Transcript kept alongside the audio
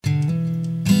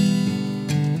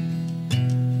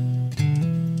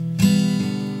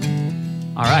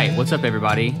right, what's up,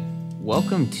 everybody?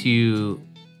 Welcome to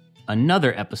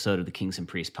another episode of the Kings and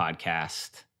Priests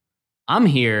podcast. I'm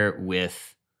here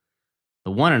with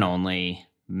the one and only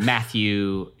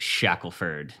Matthew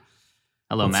Shackleford.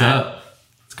 Hello, What's Matt. up?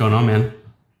 What's going on, man?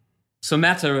 So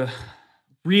Matt's a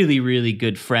really, really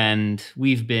good friend.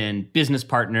 We've been business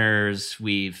partners.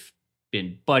 We've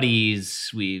been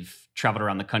buddies. We've traveled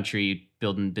around the country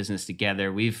building business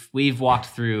together. We've walked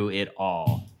through it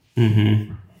all.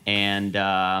 Mm-hmm. And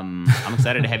I'm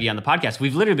excited to have you on the podcast.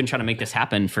 We've literally been trying to make this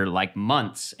happen for like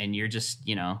months, and you're just,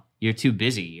 you're too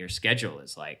busy. Your schedule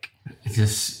is like...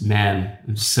 Man,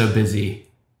 I'm so busy.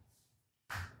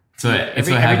 So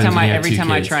every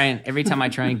time I try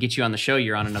and get you on the show,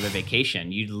 you're on another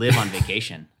vacation. You live on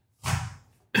vacation.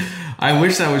 I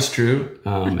wish that was true.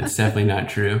 It's definitely not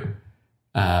true.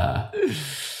 But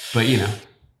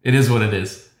it is what it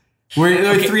is. We're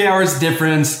like 3 hours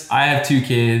difference. I have 2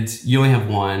 kids. You only have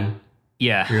 1.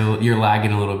 Yeah, you're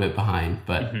lagging a little bit behind,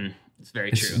 but it's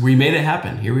very true. We made it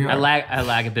happen. Here we are. I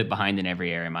lag a bit behind in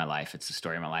every area of my life. It's the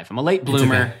story of my life. I'm a late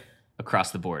bloomer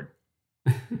across the board.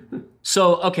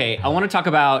 So, okay, I want to talk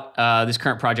about this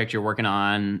current project you're working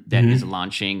on that is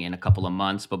launching in a couple of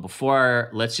months. But before,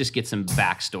 let's just get some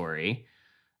backstory.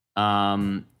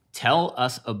 Tell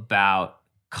us about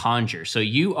Conjure. So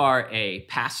you are a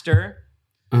pastor,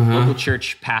 local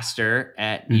church pastor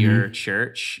at your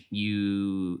church.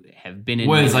 You have been in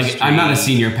ministry. I'm not a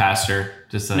senior pastor.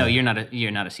 No, you're not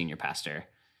a senior pastor.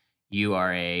 You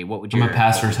are I'm a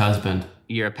pastor's husband.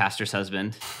 You're a pastor's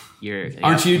husband.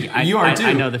 Aren't you? You are too.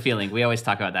 I know the feeling. We always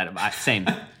talk about that. Same.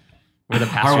 We're the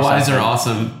pastor's Our wives husband. are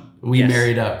awesome. We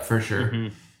married up for sure.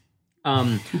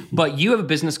 But you have a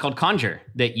business called Conjure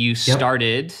that you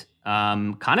started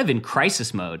kind of in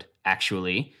crisis mode,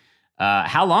 actually.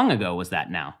 How long ago was that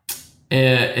now?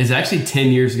 It's actually 10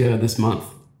 years ago this month.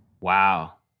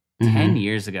 Wow. 10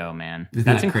 years ago, man. Isn't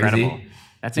That's that incredible. Crazy?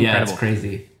 That's incredible. Yeah, it's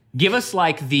crazy. Give us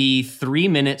like the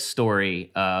 3-minute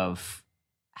story of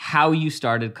how you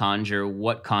started Conjure,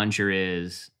 what Conjure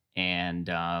is, and,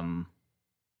 the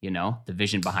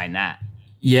vision behind that.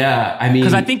 Yeah, I mean...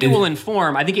 Because I think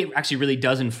it actually really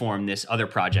does inform this other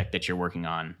project that you're working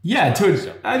on. Yeah,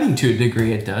 I think to a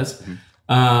degree it does.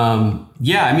 I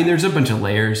mean, there's a bunch of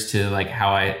layers to like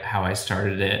how I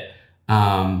started it.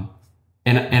 And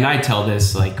I tell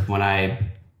this like when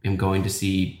I am going to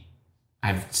see,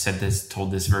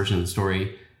 told this version of the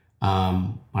story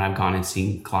when I've gone and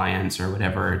seen clients or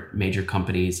whatever, major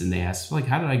companies, and they ask like,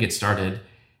 how did I get started?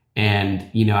 And,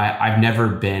 I've never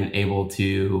been able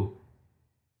to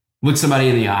look somebody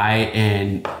in the eye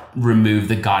and remove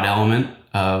the God element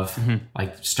of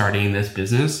like starting this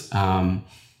business.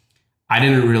 I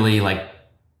didn't really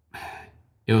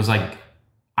it was like,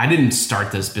 I didn't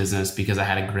start this business because I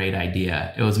had a great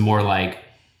idea. It was more like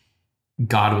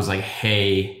God was like,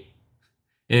 hey,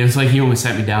 it was like, he almost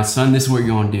sat me down, son, this is what you're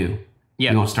going to do. Yeah.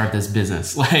 You're going to start this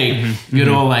business. Like good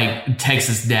old like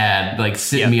Texas dad, like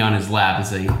sitting me on his lap and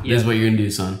saying, this is what you're going to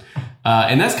do, son.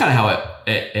 And that's kind of how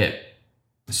it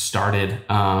started.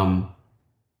 I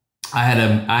had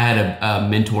a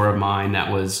mentor of mine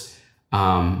that was,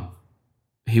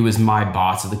 he was my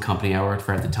boss at the company I worked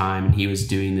for at the time, and he was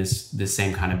doing this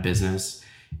same kind of business.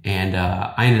 And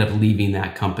I ended up leaving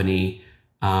that company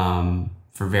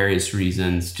for various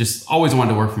reasons. Just always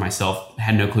wanted to work for myself,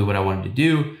 had no clue what I wanted to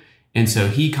do. And so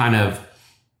he kind of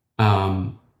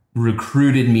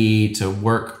recruited me to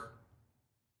work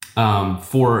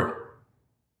for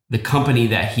the company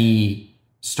that he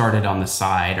started on the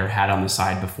side or had on the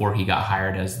side before he got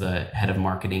hired as the head of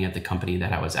marketing at the company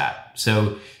that I was at.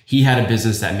 So he had a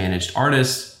business that managed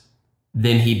artists.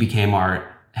 Then he became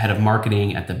our head of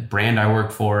marketing at the brand I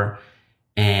worked for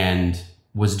and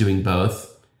was doing both.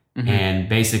 And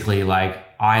basically like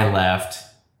I left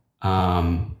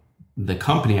the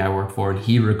company I worked for, and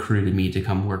he recruited me to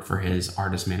come work for his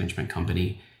artist management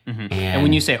company. And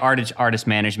when you say artist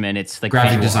management, it's like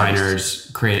graphic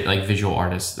designers, create like visual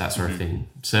artists, that sort of thing.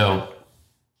 So,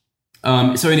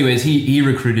 anyways, he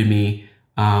recruited me,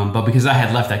 but because I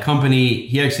had left that company,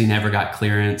 he actually never got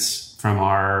clearance from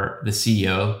the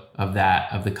CEO of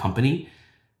the company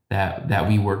that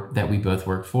we both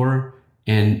worked for,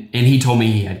 and he told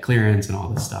me he had clearance and all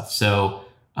this stuff. So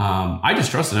I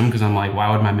just trusted him because I'm like,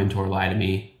 why would my mentor lie to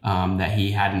me that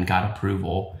he hadn't got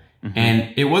approval?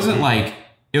 And it wasn't like.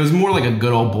 It was more like a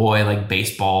good old boy, like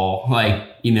baseball,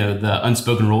 like, the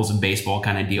unspoken rules of baseball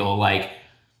kind of deal. Like,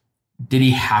 did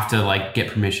he have to like get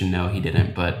permission? No, he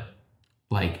didn't. But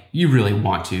like, you really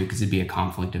want to, because it'd be a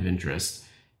conflict of interest.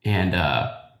 And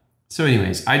so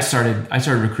anyways, I started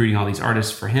recruiting all these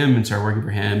artists for him and started working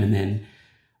for him. And then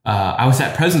I was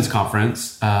at President's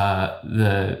Conference,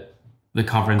 the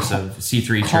conference of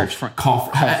C3 Church.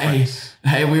 Conference.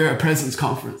 Hey, we were at President's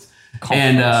Conference.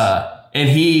 And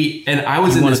I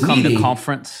was in this meeting. To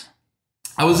conference?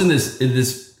 I was in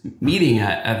this meeting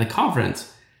at the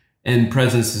conference, and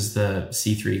President's is the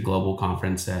C3 global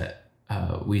conference that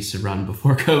we used to run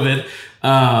before COVID.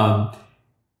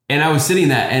 And I was sitting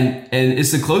there, and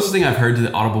it's the closest thing I've heard to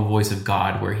the audible voice of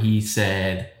God, where he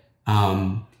said,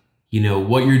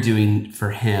 what you're doing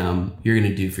for him, you're going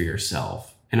to do for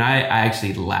yourself. And I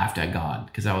actually laughed at God,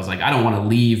 because I was like, I don't want to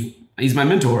leave. He's my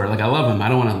mentor. Like, I love him. I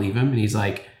don't want to leave him. And he's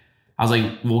like, I was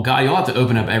like, well, God, you'll have to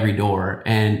open up every door.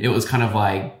 And it was kind of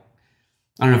like,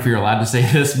 I don't know if you're allowed to say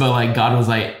this, but like God was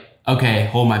like, okay,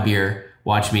 hold my beer.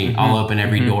 Watch me. I'll open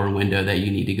every door and window that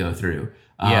you need to go through.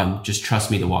 Just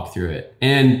trust me to walk through it.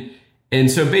 And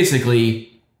so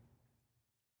basically,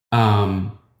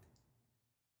 a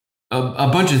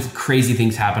bunch of crazy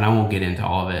things happen. I won't get into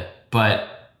all of it, but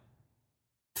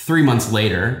 3 months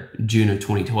later, June of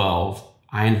 2012,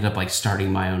 I ended up like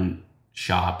starting my own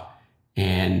shop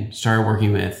and started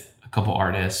working with a couple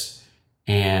artists.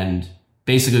 And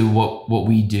basically what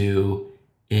we do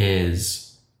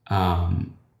is,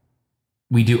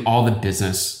 we do all the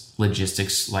business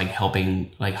logistics, like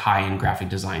helping like high-end graphic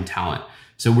design talent.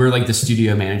 So we're like the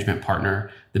studio management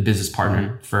partner, the business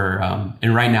partner for,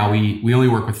 and right now we only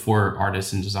work with 4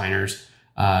 artists and designers,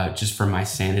 just for my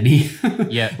sanity.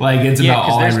 Yeah. Like it's about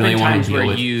all I really want to deal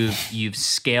with. You've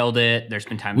scaled it. There's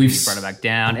been times where you've brought it back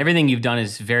down. Everything you've done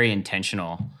is very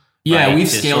intentional. Yeah. Right? We've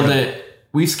scaled it.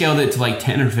 We've scaled it to like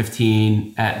 10 or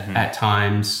 15 at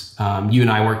times. You and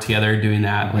I worked together doing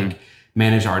that, like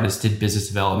manage artists, did business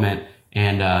development.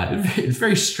 And it's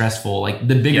very stressful. Like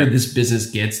the bigger this business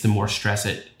gets, the more stress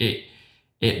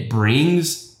it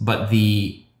brings, but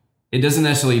it doesn't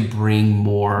necessarily bring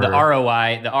more. The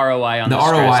ROI on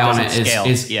it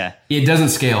is it doesn't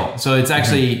scale. So it's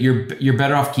actually you're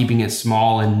better off keeping it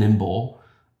small and nimble.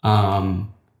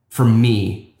 For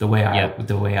me, the way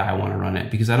I want to run it,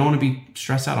 because I don't want to be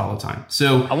stressed out all the time.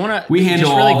 So we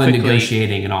handle all the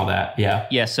negotiating and all that. Yeah.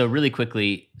 Yeah. So really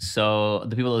quickly, so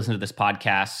the people that listen to this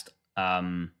podcast,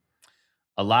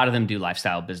 a lot of them do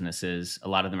lifestyle businesses. A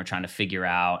lot of them are trying to figure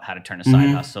out how to turn a side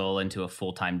hustle into a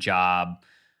full-time job.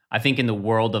 I think in the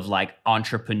world of like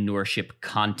entrepreneurship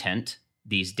content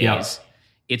these days,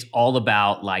 it's all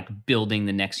about like building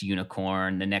the next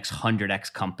unicorn, the next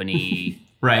 100x company.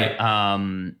 Right.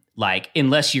 Like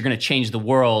unless you're going to change the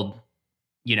world,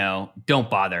 don't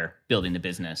bother building the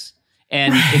business.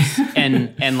 And it's,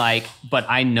 and like, but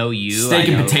I know you. Steak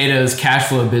and potatoes, cash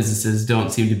flow businesses don't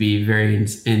seem to be very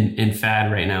in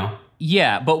fad right now.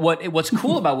 Yeah, but what's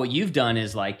cool about what you've done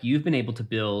is like you've been able to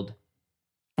build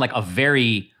like a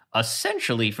very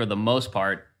essentially for the most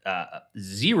part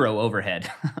zero overhead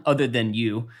other than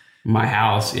my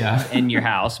house, and your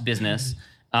house business.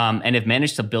 And have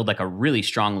managed to build like a really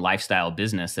strong lifestyle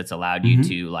business that's allowed you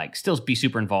to like still be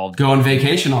super involved. Go on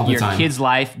vacation all the time. Your kids'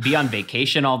 life, be on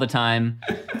vacation all the time.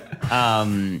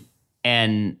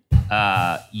 And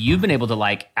you've been able to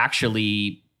like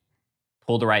actually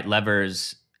pull the right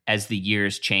levers as the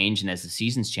years change and as the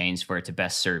seasons change for it to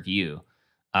best serve you.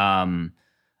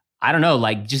 I don't know,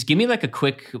 like just give me like a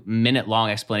quick minute long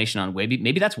explanation on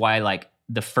maybe that's why like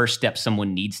the first step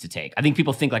someone needs to take. I think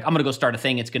people think like, I'm going to go start a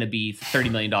thing. It's going to be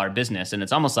 $30 million business. And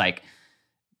it's almost like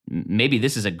maybe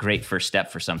this is a great first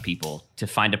step for some people to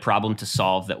find a problem to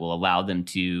solve that will allow them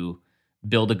to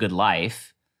build a good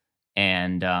life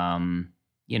and,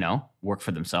 work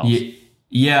for themselves.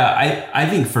 Yeah. I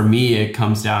think for me, it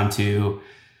comes down to,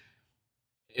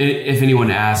 if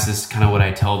anyone asks, this is kind of what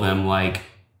I tell them. Like,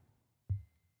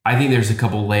 I think there's a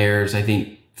couple layers. I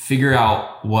think figure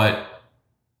out what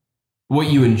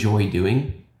you enjoy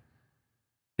doing.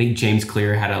 I think James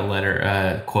Clear had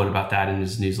a quote about that in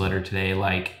his newsletter today.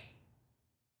 Like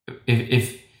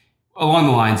if along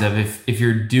the lines of, if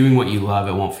you're doing what you love,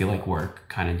 it won't feel like work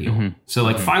kind of deal. So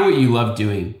like find what you love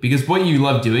doing, because what you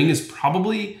love doing is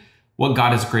probably what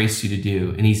God has graced you to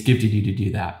do. And he's gifted you to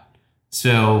do that.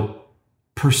 So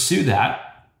pursue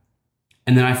that.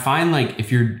 And then I find like, if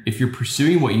you're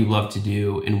pursuing what you love to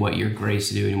do and what you're graced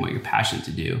to do and what you're passionate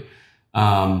to do,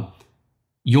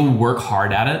 you'll work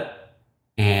hard at it,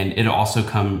 and it'll also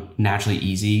come naturally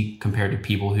easy compared to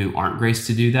people who aren't graced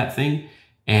to do that thing.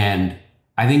 And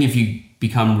I think if you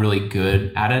become really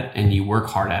good at it and you work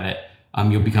hard at it,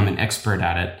 you'll become an expert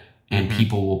at it, and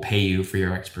people will pay you for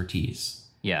your expertise.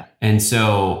 Yeah. And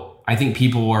so I think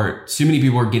too many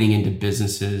people are getting into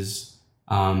businesses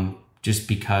just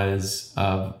because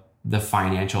of the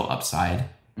financial upside,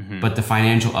 but the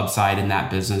financial upside in that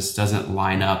business doesn't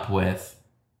line up with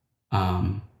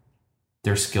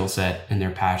their skill set and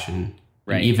their passion,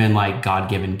 Right. and even like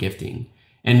God-given gifting.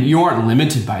 And you aren't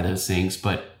limited by those things,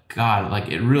 but God, like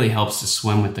it really helps to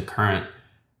swim with the current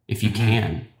if you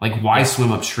can. Like why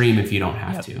swim upstream if you don't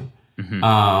have to?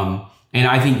 And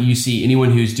I think you see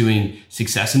anyone who's doing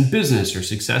success in business or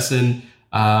success in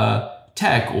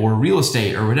tech or real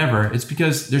estate or whatever, it's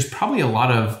because there's probably a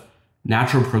lot of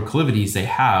natural proclivities they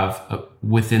have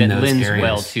within that those lends areas.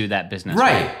 well to that business.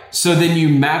 Right. So then you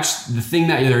match the thing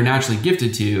that they're naturally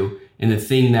gifted to and the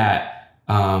thing that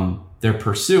they're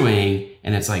pursuing,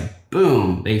 and it's like,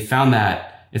 boom, they found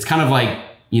that. It's kind of like,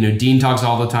 Dean talks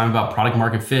all the time about product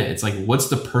market fit. It's like, what's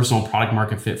the personal product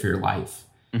market fit for your life?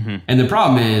 And the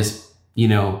problem is, you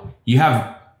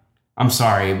have, I'm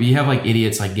sorry, but you have like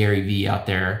idiots like Gary Vee out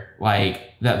there, like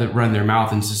that run their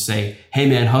mouth and just say, hey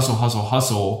man, hustle, hustle,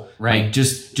 hustle. Right. Like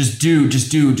just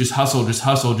hustle,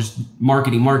 just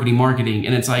marketing.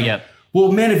 And it's like,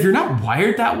 well, man, if you're not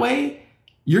wired that way,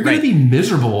 you're going to be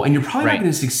miserable and you're probably not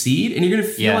going to succeed. And you're going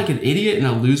to feel like an idiot and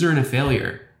a loser and a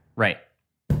failure. Right.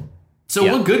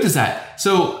 So what good does that?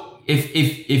 So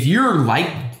if you're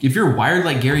wired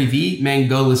like Gary Vee, man,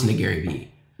 go listen to Gary Vee.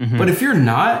 But if you're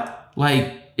not,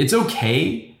 like, it's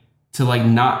okay to like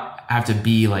not have to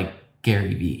be like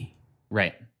Gary Vee.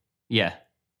 Right. Yeah.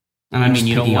 And I mean,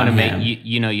 you don't want to make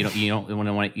you don't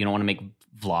want to make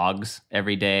vlogs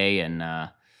every day, and No,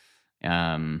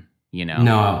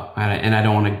 and I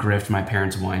don't want to grift my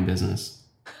parents' wine business.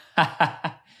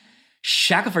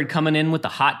 Shackleford coming in with the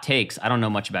hot takes. I don't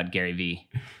know much about Gary Vee.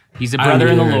 He's a brother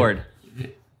in the Lord.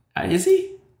 Is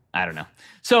he? I don't know.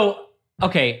 So,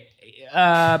 okay.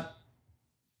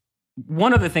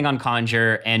 One other thing on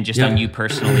Conjure and just on you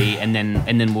personally, and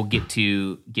then we'll get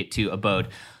to Abode.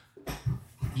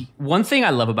 One thing I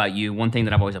love about you, one thing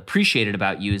that I've always appreciated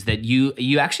about you, is that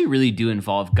you actually really do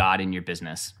involve God in your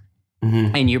business.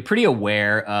 And you're pretty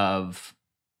aware of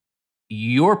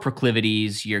your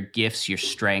proclivities, your gifts, your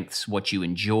strengths, what you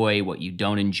enjoy, what you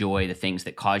don't enjoy, the things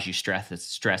that cause you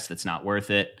stress that's not worth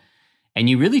it. And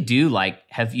you really do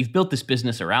you've built this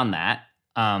business around that.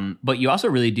 But you also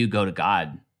really do go to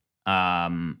God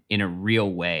in a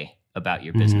real way about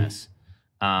your business.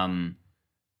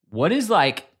 What is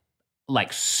like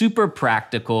super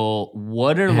practical?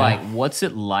 What's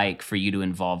it like for you to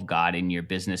involve God in your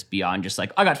business beyond just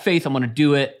like, I got faith, I'm going to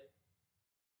do it?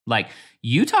 Like,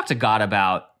 you talk to God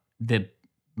about the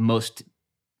most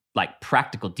like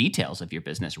practical details of your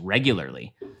business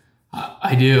regularly.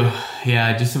 I do.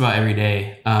 Yeah, just about every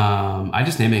day. I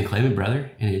just name it and claim it,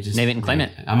 brother. And it just name it and claim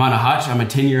it. I'm a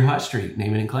 10-year hot streak,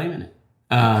 naming and claiming it.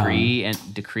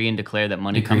 Decree and declare that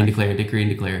money decree and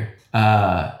declare.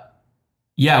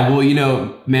 Yeah,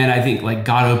 well, man, I think like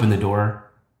God opened the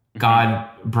door. God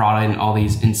brought in all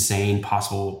these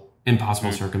impossible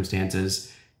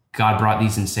circumstances. God brought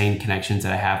these insane connections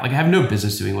that I have. Like, I have no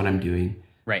business doing what I'm doing.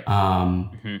 Right.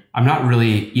 I'm not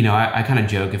really, I kind of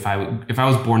joke if I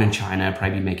was born in China, I'd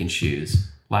probably be making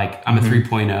shoes. Like, I'm a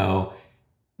 3.0,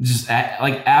 just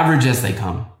like average as they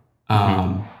come.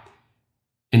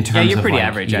 In terms you're of pretty like,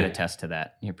 average. I'd attest to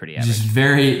that. You're pretty average.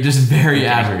 Just very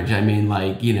average. I mean,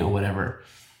 like, whatever.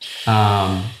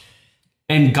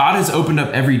 And God has opened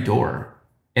up every door.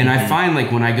 And I find like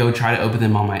when I go try to open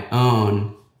them on my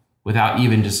own without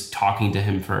even just talking to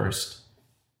him first,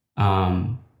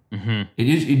 it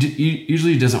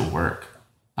usually doesn't work.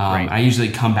 Right. I usually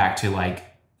come back to like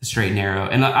the straight and narrow.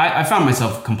 And I found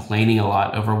myself complaining a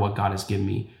lot over what God has given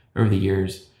me over the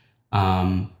years.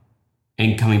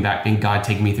 And coming back and God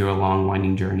taking me through a long,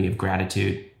 winding journey of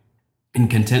gratitude and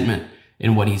contentment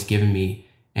in what he's given me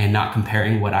and not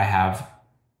comparing what I have,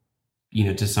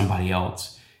 to somebody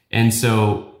else. And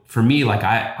so for me, like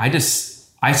I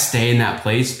stay in that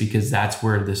place because that's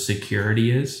where the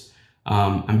security is.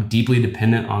 I'm deeply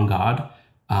dependent on God.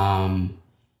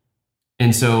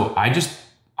 And so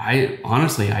I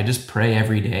honestly just pray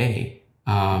every day.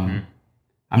 I'm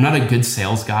not a good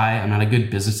sales guy. I'm not a good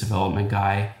business development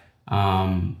guy.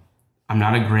 I'm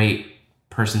not a great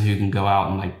person who can go out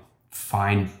and like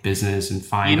find business and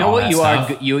find all that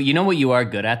stuff. You know what you are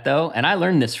good at though, and I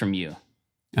learned this from you.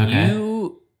 Okay.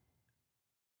 You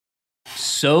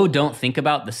so don't think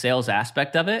about the sales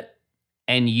aspect of it,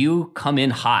 and you come in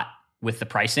hot with the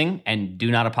pricing and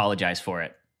do not apologize for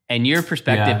it. And your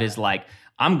perspective is like,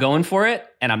 I'm going for it,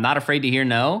 and I'm not afraid to hear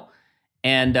no.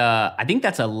 And I think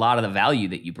that's a lot of the value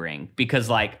that you bring, because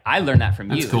like I learned that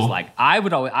from you. Cool. It's like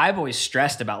I've always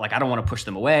stressed about like I don't want to push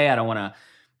them away. I don't want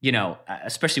to,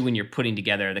 especially when you're putting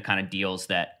together the kind of deals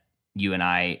that you and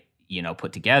I,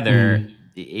 put together.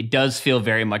 It does feel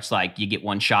very much like you get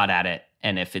one shot at it,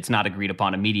 and if it's not agreed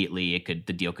upon immediately,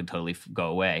 the deal could totally go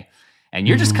away. And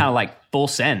you're just kind of like full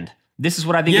send This is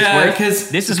what I think it's worth.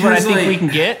 This is what I think we can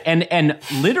get. And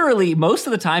literally most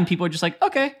of the time people are just like,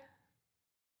 okay.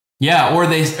 Yeah, or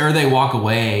they walk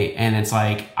away and it's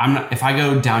like, if I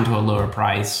go down to a lower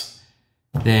price,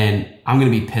 then I'm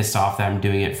going to be pissed off that I'm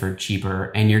doing it for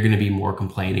cheaper, and you're going to be more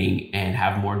complaining and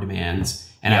have more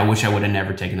demands. And I wish I would have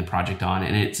never taken the project on,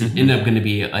 and it's ended up going to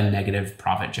be a negative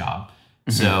profit job.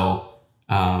 So,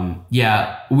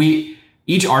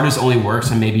 each artist only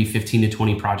works on maybe 15 to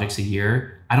 20 projects a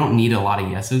year. I don't need a lot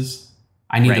of yeses.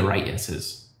 I need the right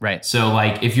yeses. Right. So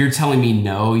like, if you're telling me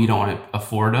no, you don't want to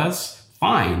afford us,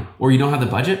 fine. Or you don't have the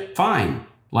budget, fine.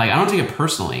 Like, I don't take it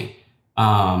personally.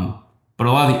 But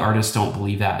a lot of the artists don't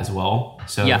believe that as well.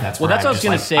 So that's what I was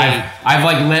going to say. I've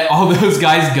like let all those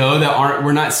guys go that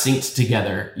we're not synced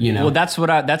together, you know? Well, that's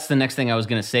the next thing I was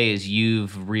going to say is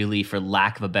you've really, for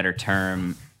lack of a better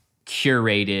term,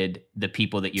 curated the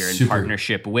people that you're in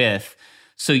partnership with.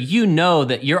 So you know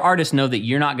that your artists know that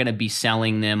you're not going to be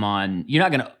selling them on, you're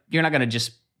not going to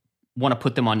just want to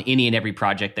put them on any and every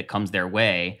project that comes their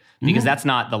way, because that's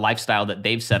not the lifestyle that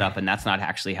they've set up, and that's not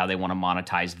actually how they want to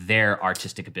monetize their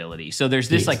artistic ability. So there's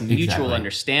this like mutual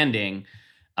understanding.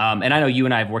 And I know you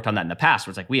and I have worked on that in the past,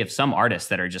 where it's like we have some artists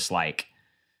that are just like,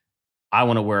 I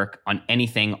want to work on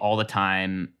anything all the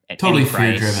time at totally any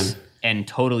price, fear-driven. and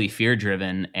totally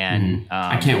fear-driven. And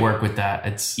I can't work with that.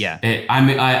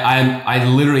 I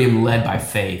literally am led by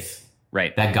faith,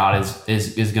 right? That God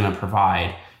is going to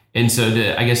provide. And so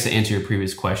I guess to answer your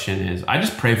previous question is I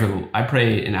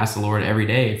pray and ask the Lord every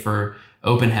day for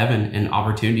open heaven and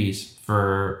opportunities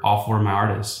for all four of my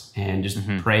artists, and just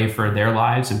pray for their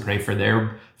lives and pray for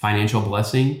their financial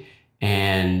blessing.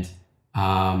 And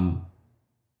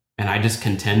I just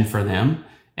contend for them,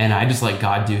 and I just let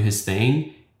God do his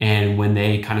thing. And when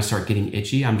they kind of start getting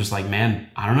itchy, I'm just like, man,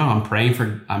 I don't know. I'm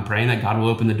praying that God will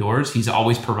open the doors. He's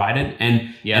always provided.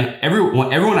 And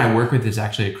everyone I work with is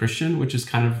actually a Christian, which is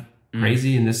kind of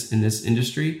crazy in this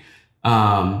industry.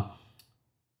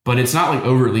 But it's not like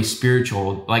overtly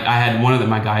spiritual. Like I had one of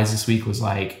my guys this week was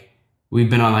like,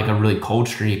 we've been on like a really cold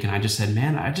streak. And I just said,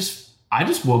 man, I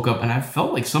just woke up and I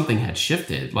felt like something had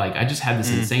shifted. Like I just had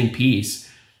this insane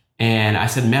peace. And I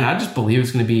said, man, I just believe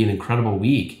it's going to be an incredible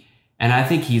week. And I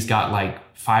think he's got like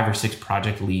 5 or 6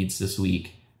 project leads this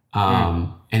week.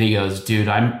 And he goes, dude,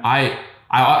 I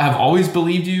have always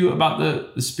believed you about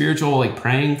the spiritual, like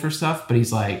praying for stuff. But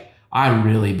he's like, I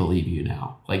really believe you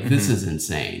now. Like, this is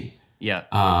insane. Yeah.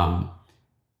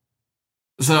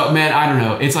 So man, I don't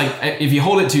know. It's like, if you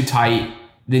hold it too tight,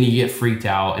 then you get freaked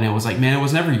out. And it was like, man, it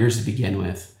was never yours to begin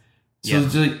with. So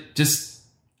just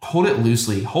hold it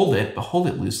loosely. Hold it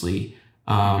loosely.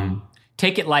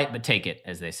 Take it light, but take it,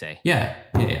 as they say. Yeah.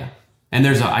 And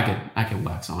there's I could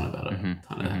wax on about a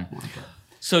ton of that more.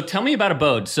 So tell me about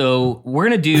Abode. So we're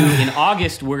gonna do in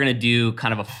August. We're gonna do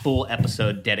kind of a full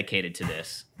episode dedicated to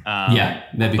this.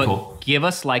 That'd be cool. Give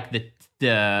us like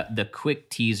the quick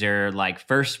teaser. Like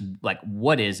first, like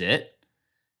what is it,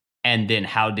 and then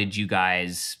how did you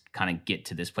guys kind of get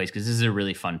to this place? Because this is a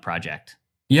really fun project.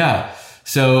 Yeah.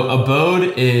 So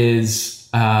Abode is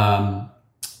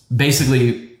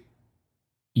basically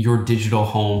your digital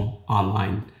home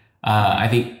online. I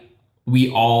think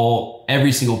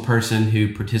every single person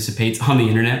who participates on the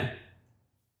internet,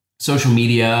 social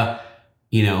media,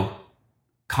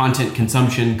 content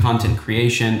consumption, content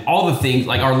creation, all the things,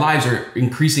 like our lives are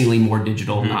increasingly more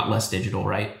digital, not less digital,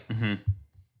 right? And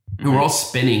we're all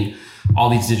spinning all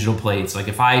these digital plates. Like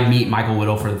if I meet Michael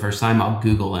Whittle for the first time, I'll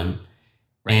Google him.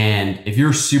 Right. And if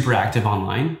you're super active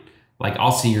online, like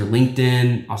I'll see your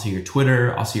LinkedIn, I'll see your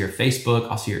Twitter, I'll see your Facebook,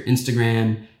 I'll see your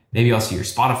Instagram, maybe I'll see your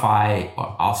Spotify,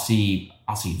 or I'll see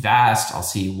Vast, I'll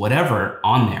see whatever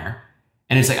on there.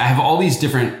 And it's like I have all these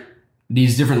different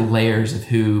layers of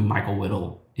who Michael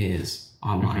Whittle is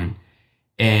online.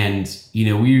 And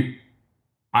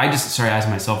I just started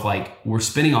asking myself, like, we're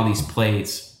spinning all these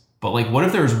plates, but like what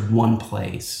if there was one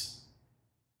place,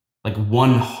 like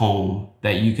one home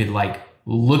that you could like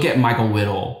look at Michael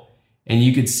Whittle and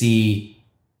you could see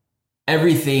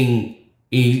everything,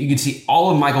 you could see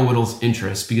all of Michael Whittle's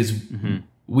interests, because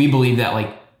we believe that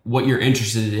like what you're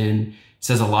interested in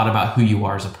says a lot about who you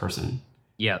are as a person.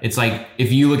 Yeah. It's like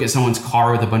if you look at someone's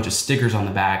car with a bunch of stickers on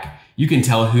the back, you can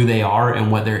tell who they are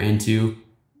and what they're into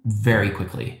very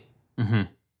quickly.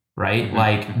 Right?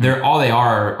 Like all they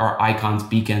are icons,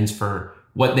 beacons for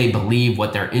what they believe,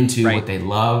 what they're into, what they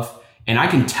love. And I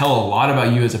can tell a lot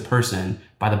about you as a person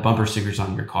by the bumper stickers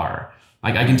on your car.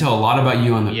 Like I can tell a lot about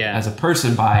you as a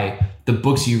person by the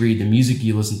books you read, the music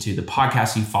you listen to, the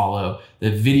podcasts you follow,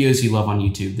 the videos you love on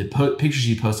YouTube, the pictures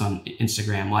you post on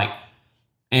Instagram. Like,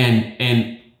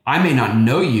 and I may not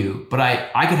know you, but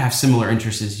I could have similar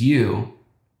interests as you.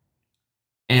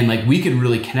 And like we could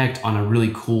really connect on a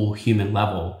really cool human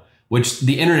level, which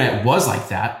the internet was like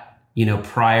that, you know,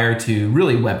 prior to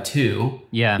really Web 2.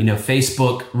 Yeah. You know,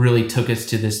 Facebook really took us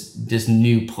to this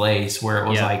new place where it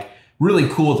was like really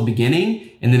cool at the beginning.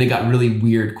 And then it got really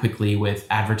weird quickly with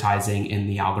advertising and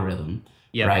the algorithm.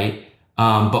 Yeah. Right.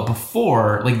 But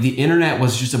before, like the internet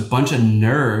was just a bunch of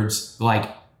nerds like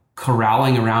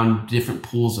corralling around different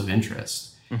pools of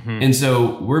interest. Mm-hmm. And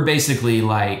so we're basically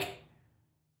like,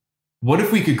 what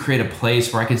if we could create a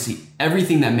place where I could see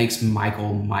everything that makes Michael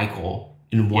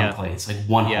in one place, like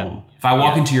one home? If I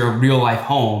walk into your real life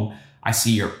home, I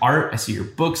see your art, I see your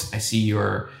books, I see you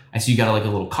got like a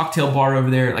little cocktail bar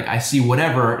over there. Like I see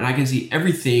whatever, and I can see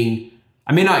everything.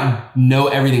 I may not know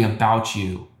everything about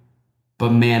you,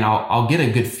 but man, I'll get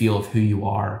a good feel of who you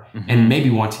are and maybe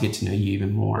want to get to know you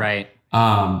even more. Right.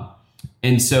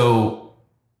 And so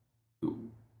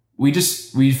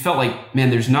we felt like,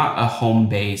 man, there's not a home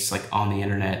base like on the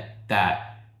internet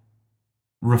that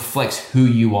reflects who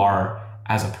you are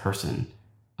as a person.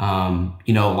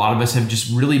 You know, a lot of us have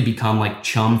just really become like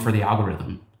chum for the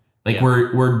algorithm. Like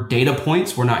we're data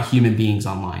points. We're not human beings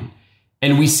online.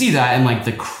 And we see that in like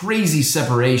the crazy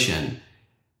separation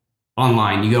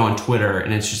online. You go on Twitter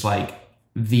and it's just like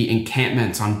the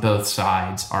encampments on both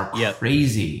sides are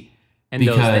crazy. And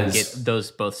because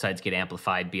those both sides get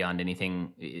amplified beyond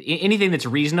anything that's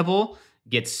reasonable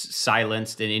gets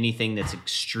silenced, and anything that's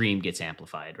extreme gets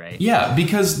amplified, right? Yeah,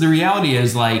 because the reality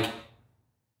is like,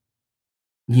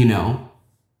 you know,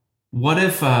 what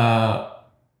if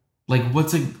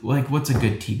what's a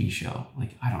good TV show?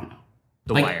 Like, I don't know.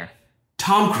 The Wire.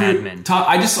 Tom Cruise.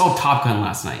 I just saw Top Gun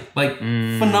last night. Like,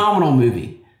 phenomenal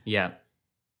movie. Yeah.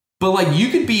 But like, you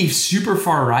could be super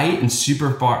far right and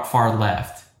super far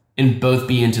left and both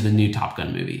be into the new Top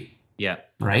Gun movie. Yeah.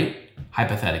 Right?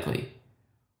 Hypothetically.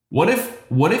 What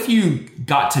if you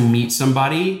got to meet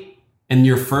somebody and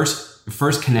your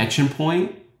first connection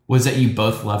point was that you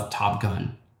both loved Top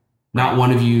Gun? Right.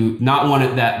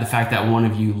 The fact that one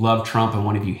of you loved Trump and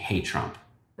one of you hate Trump.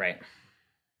 Right.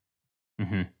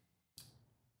 Mm-hmm.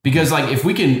 Because like if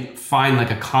we can find like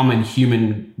a common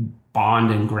human bond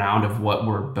and ground of what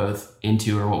we're both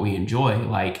into or what we enjoy,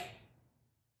 like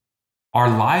our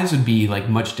lives would be like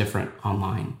much different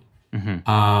online.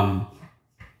 Mm-hmm.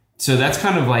 So that's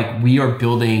kind of like we are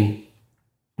building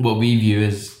what we view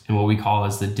as and what we call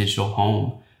as the digital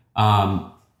home.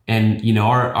 And you know,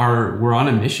 we're on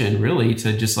a mission really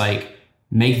to just like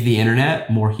make the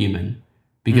internet more human,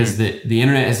 because the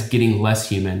internet is getting less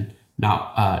human,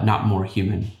 not more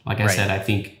human. Like I said, I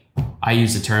think I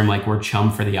use the term like we're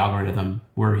chum for the algorithm.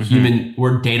 We're human.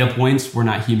 We're data points. We're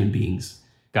not human beings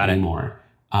anymore.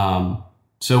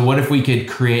 So what if we could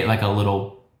create like a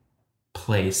little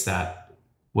place that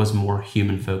was more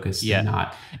human focused and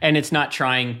not. And it's not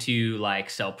trying to like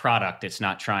sell product. It's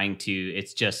not trying to,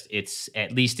 it's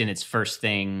at least in its first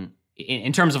thing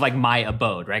in terms of like my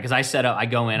abode, right? Because I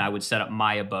would set up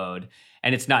my abode,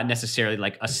 and it's not necessarily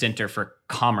like a center for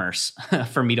commerce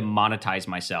for me to monetize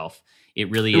myself. It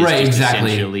really is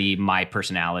essentially my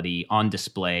personality on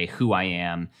display, who I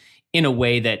am, in a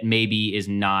way that maybe is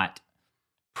not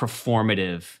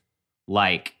performative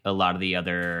like a lot of the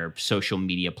other social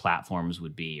media platforms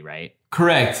would be, right?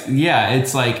 Correct. Yeah.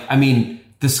 It's like, I mean,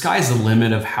 the sky's the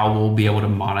limit of how we'll be able to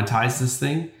monetize this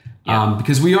thing. Yeah.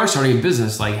 Because we are starting a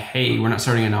business. Like, hey, we're not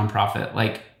starting a nonprofit.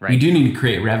 Like, we do need to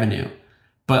create revenue.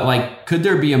 But like, could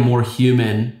there be a more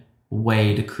human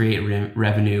way to create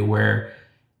revenue where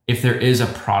if there is a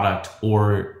product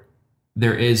or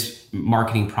there is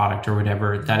marketing product or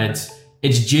whatever, that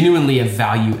it's genuinely a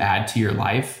value add to your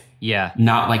life? Yeah.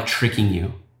 Not like tricking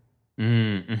you.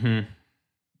 Mm-hmm.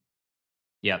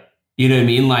 Yep. You know what I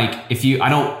mean?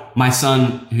 Like my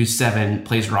son who's 7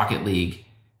 plays Rocket League,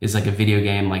 is like a video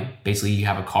game. Like basically you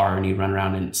have a car and you run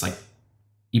around and it's like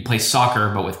you play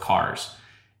soccer, but with cars,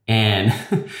 and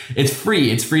it's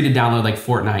free. It's free to download like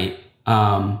Fortnite.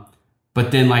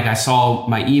 But then like I saw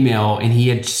my email and he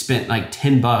had spent like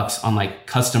 $10 on like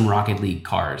custom Rocket League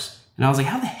cars. And I was like,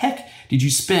 how the heck did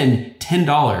you spend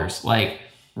 $10? Like,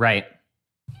 right.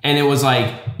 And it was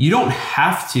like, you don't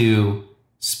have to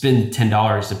spend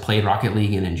 $10 to play Rocket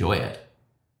League and enjoy it.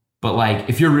 But like,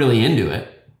 if you're really into it,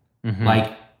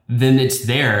 like, then it's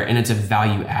there and it's a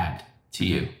value add to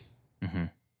you. Mm-hmm.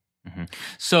 Mm-hmm.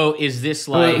 So is this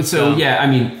like...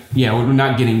 we're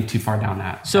not getting too far down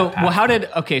that. So, that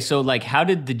path. How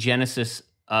did the genesis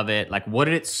of it, like what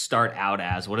did it start out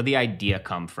as? What did the idea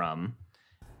come from?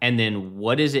 And then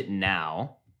what is it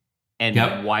now?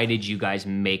 And why did you guys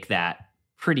make that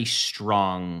pretty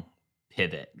strong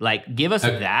pivot? Like, give us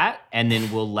that, and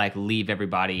then we'll like leave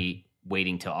everybody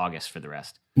waiting till August for the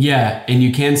rest. Yeah, and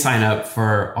you can sign up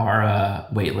for our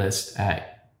wait list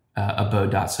at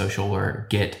abode.social or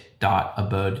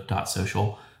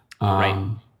get.abode.social.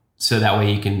 Right. So that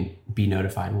way you can be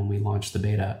notified when we launch the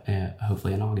beta,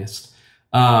 hopefully in August.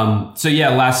 So yeah,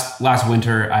 last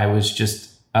winter I was just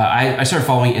I started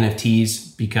following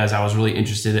NFTs because I was really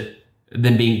interested in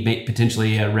them being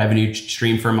potentially a revenue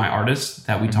stream for my artists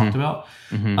that we talked about.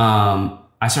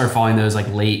 I started following those like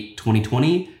late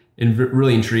 2020 and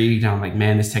really intrigued. I'm like,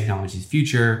 man, this technology is the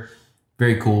future.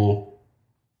 Very cool.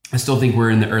 I still think we're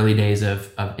in the early days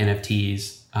of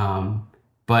NFTs.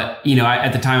 But you know,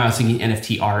 at the time I was thinking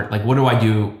NFT art, like what do I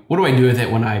do? What do I do with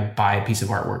it when I buy a piece of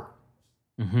artwork?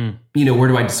 You know, where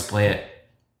do I display it?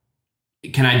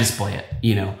 Can I display it?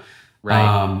 You know?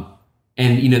 Right.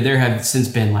 And you know, there have since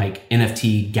been like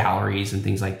NFT galleries and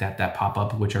things like that pop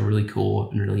up, which are really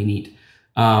cool and really neat.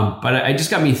 But it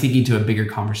just got me thinking to a bigger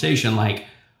conversation. Like,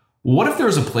 what if there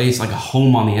was a place like a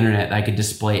home on the internet that I could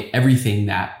display everything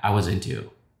that I was into?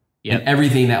 And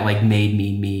everything that like made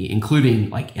me, including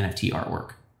like NFT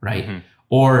artwork, right?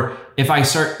 Or if I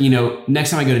start, you know, next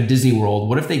time I go to Disney World,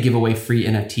 what if they give away free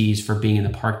NFTs for being in the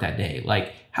park that day?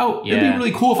 Like it'd be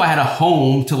really cool if I had a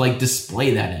home to like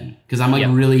display that in. Cause I'm like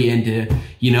really into,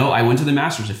 you know, I went to the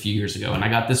Masters a few years ago and I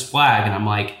got this flag and I'm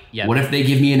like, what if they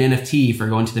give me an NFT for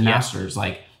going to the Masters?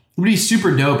 Like it would be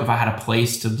super dope if I had a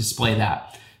place to display that.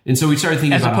 And so we started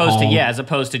thinking as about as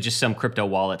opposed to just some crypto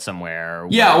wallet somewhere.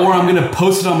 Or I'm going to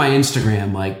post it on my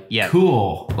Instagram. Like,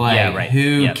 cool. Like,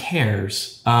 who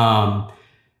cares?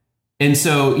 And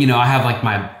so, you know, I have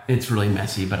like it's really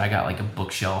messy, but I got like a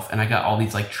bookshelf and I got all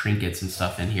these like trinkets and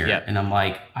stuff in here. And I'm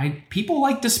like, people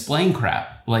like displaying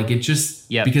crap. Like it just,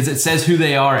 because it says who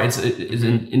they are. It's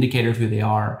an indicator of who they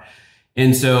are.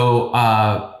 And so,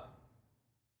 I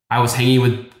was hanging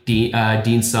with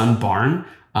Dean's son, Barn,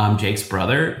 Jake's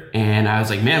brother. And I was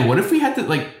like, man, what if you had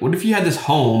this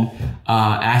home? And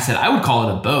I said, I would call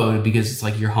it Abode because it's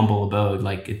like your humble abode.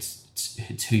 Like it's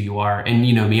who you are. And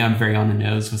you know me, I'm very on the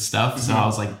nose with stuff. So I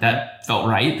was like, that felt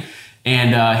right.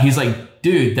 And he's like,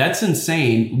 dude, that's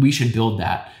insane. We should build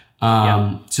that.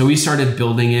 So we started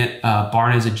building it.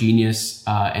 Barn is a genius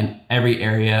in every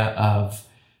area of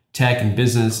tech and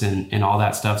business and all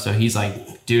that stuff. So he's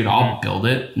like, dude, I'll build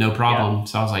it. No problem.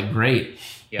 So I was like, great.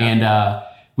 And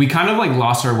we kind of like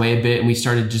lost our way a bit and we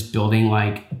started just building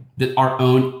like our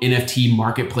own NFT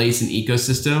marketplace and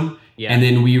ecosystem. And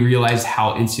then we realized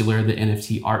how insular the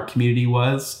NFT art community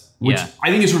was, which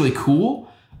I think is really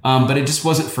cool. But it just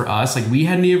wasn't for us. Like we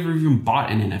hadn't even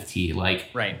bought an NFT. Like,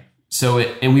 so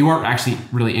and we weren't actually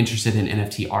really interested in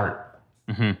NFT art.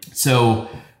 So,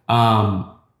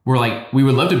 we're like, we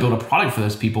would love to build a product for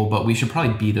those people, but we should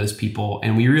probably be those people.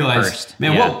 And we realized,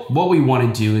 what we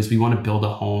want to do is we want to build a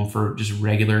home for just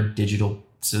regular digital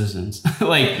citizens.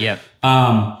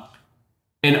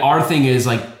 And our thing is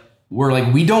like, we're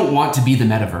like, we don't want to be the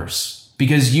metaverse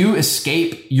because you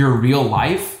escape your real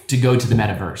life to go to the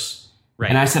metaverse.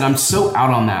 And I said, I'm so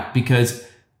out on that because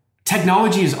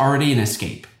technology is already an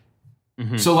escape.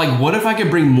 So like, what if I could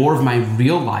bring more of my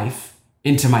real life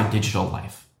into my digital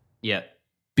life?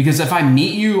 Because if I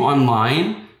meet you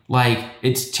online, like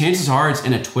chances are it's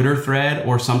in a Twitter thread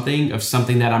or something of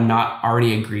something that I'm not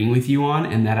already agreeing with you on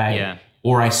and that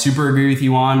I super agree with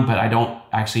you on, but I don't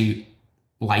actually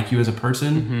like you as a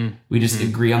person. We just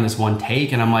agree on this one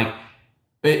take. And I'm like,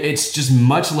 it's just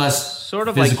much less sort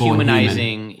of like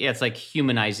humanizing. It's like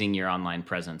humanizing your online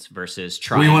presence versus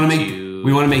trying we want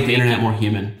to make the internet more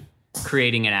human.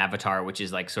 Creating an avatar, which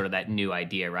is like sort of that new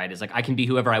idea, right? It's like I can be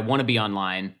whoever I want to be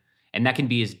online. And that can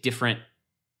be as different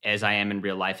as I am in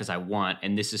real life as I want.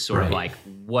 And this is sort of like,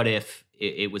 what if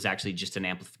it was actually just an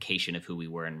amplification of who we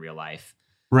were in real life?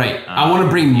 I want to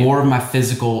bring more of my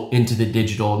physical into the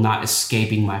digital, not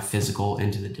escaping my physical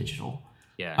into the digital.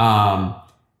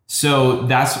 So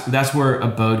that's where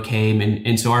Abode came.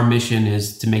 And so our mission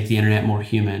is to make the internet more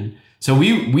human. So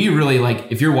we really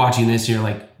like, if you're watching this, and you're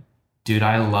like, dude,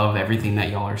 I love everything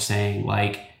that y'all are saying.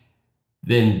 Like,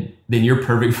 then you're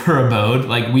perfect for Abode.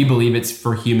 Like we believe it's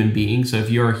for human beings. So if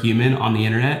you're a human on the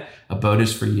internet, Abode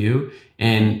is for you.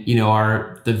 And you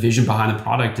know, the vision behind the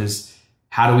product is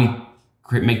how do we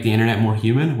make the internet more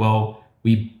human? Well,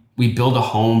 we build a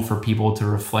home for people to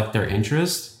reflect their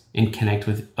interests and connect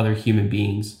with other human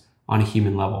beings on a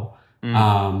human level.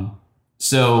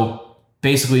 So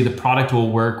basically the product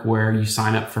will work where you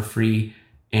sign up for free.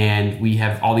 And we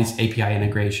have all these API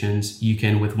integrations. You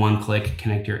can, with one click,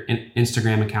 connect your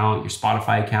Instagram account, your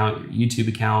Spotify account, your YouTube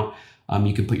account.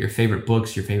 You can put your favorite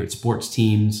books, your favorite sports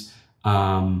teams.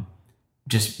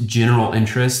 just general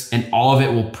interest, and all of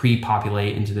it will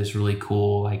pre-populate into this really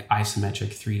cool like isometric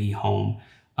 3D home.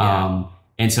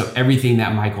 And so everything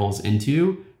that Michael's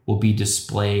into will be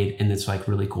displayed in this like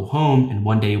really cool home, and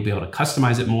one day you'll be able to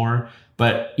customize it more.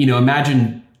 But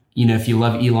imagine if you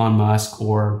love Elon Musk,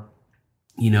 or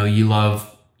you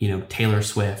love Taylor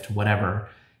Swift, whatever,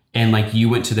 and like you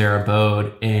went to their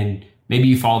abode, and maybe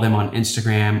you follow them on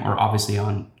Instagram or obviously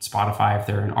on Spotify if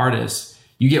they're an artist.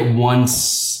 You get one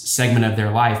segment of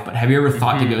their life, but have you ever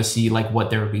thought to go see like what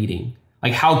they're reading?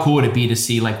 Like how cool would it be to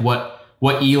see like what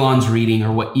Elon's reading,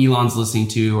 or what Elon's listening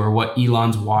to, or what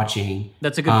Elon's watching?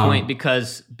 That's a good point,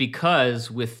 because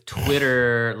with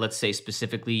Twitter, let's say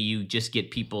specifically, you just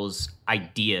get people's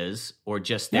ideas or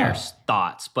just their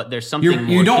thoughts, but there's something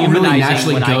more you don't really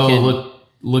humanizing naturally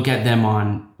look at them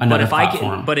on another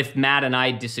platform. But if Matt and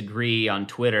I disagree on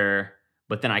Twitter,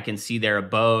 but then I can see their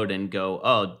abode and go,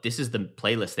 oh, this is the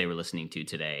playlist they were listening to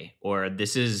today, or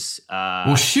this is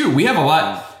well, shoot, we have a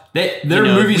lot. Their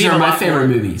movies are my favorite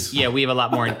movies. Yeah, we have a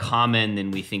lot more in common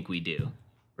than we think we do,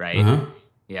 right?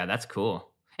 Yeah, that's cool.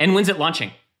 And when's it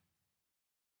launching?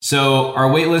 So our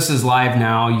waitlist is live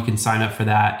now. You can sign up for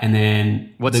that. And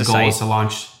then the goal is to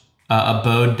launch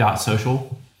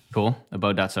abode.social. Cool.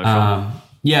 Abode.social.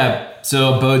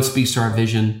 So Abode speaks to our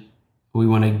vision. We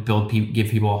want to give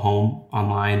people a home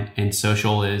online, and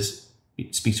social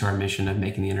speaks to our mission of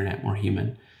making the internet more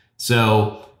human.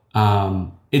 So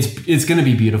it's going to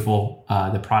be beautiful.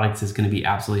 The product is going to be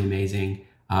absolutely amazing,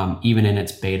 even in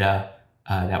its beta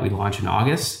that we launch in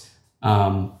August.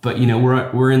 But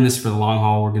we're in this for the long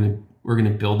haul. We're gonna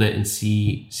build it and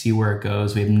see where it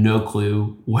goes. We have no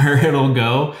clue where it'll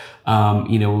go.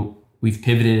 We've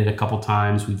pivoted it a couple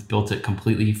times. We've built it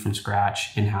completely from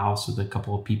scratch in house with a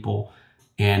couple of people,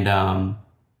 and I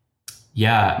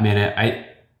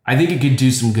think it could do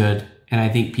some good, and I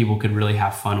think people could really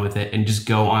have fun with it and just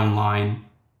go online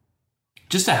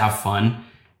just to have fun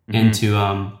and to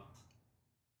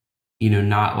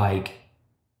not like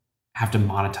have to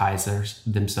monetize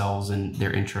themselves and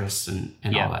their interests and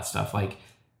all that stuff. Like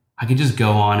I could just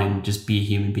go on and just be a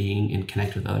human being and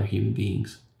connect with other human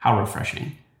beings. How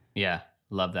refreshing. Yeah.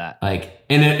 Love that. Like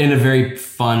in a very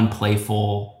fun,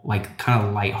 playful, like kind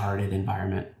of lighthearted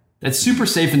environment that's super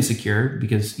safe and secure,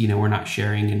 because, we're not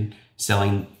sharing and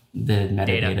selling the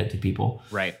metadata to people.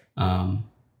 Right.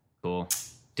 Cool.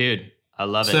 Dude, I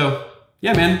love it. So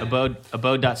yeah, man.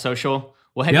 Abode.social.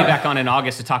 We'll have you back on in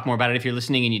August to talk more about it. If you're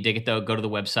listening and you dig it, though, go to the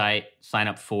website, sign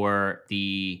up for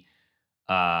the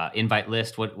invite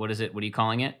list. What is it? What are you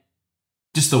calling it?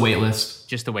 Just the wait list.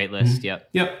 Just the wait list. Yep.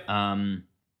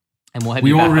 And we'll have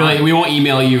you back on. We won't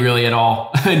email you really at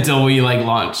all until we like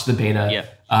launch the beta.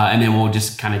 Yep. And then we'll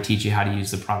just kind of teach you how to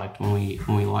use the product when we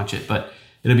launch it. But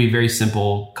it'll be very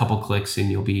simple, couple clicks, and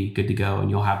you'll be good to go. And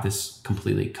you'll have this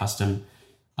completely custom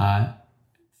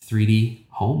 3D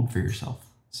home for yourself.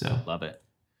 So love it.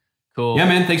 Cool. Yeah,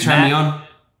 man. Thanks for having me on.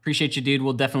 Appreciate you, dude.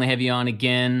 We'll definitely have you on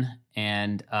again.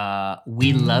 And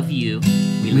we love you.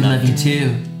 We love you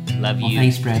too. Love you.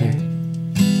 Thanks, brother.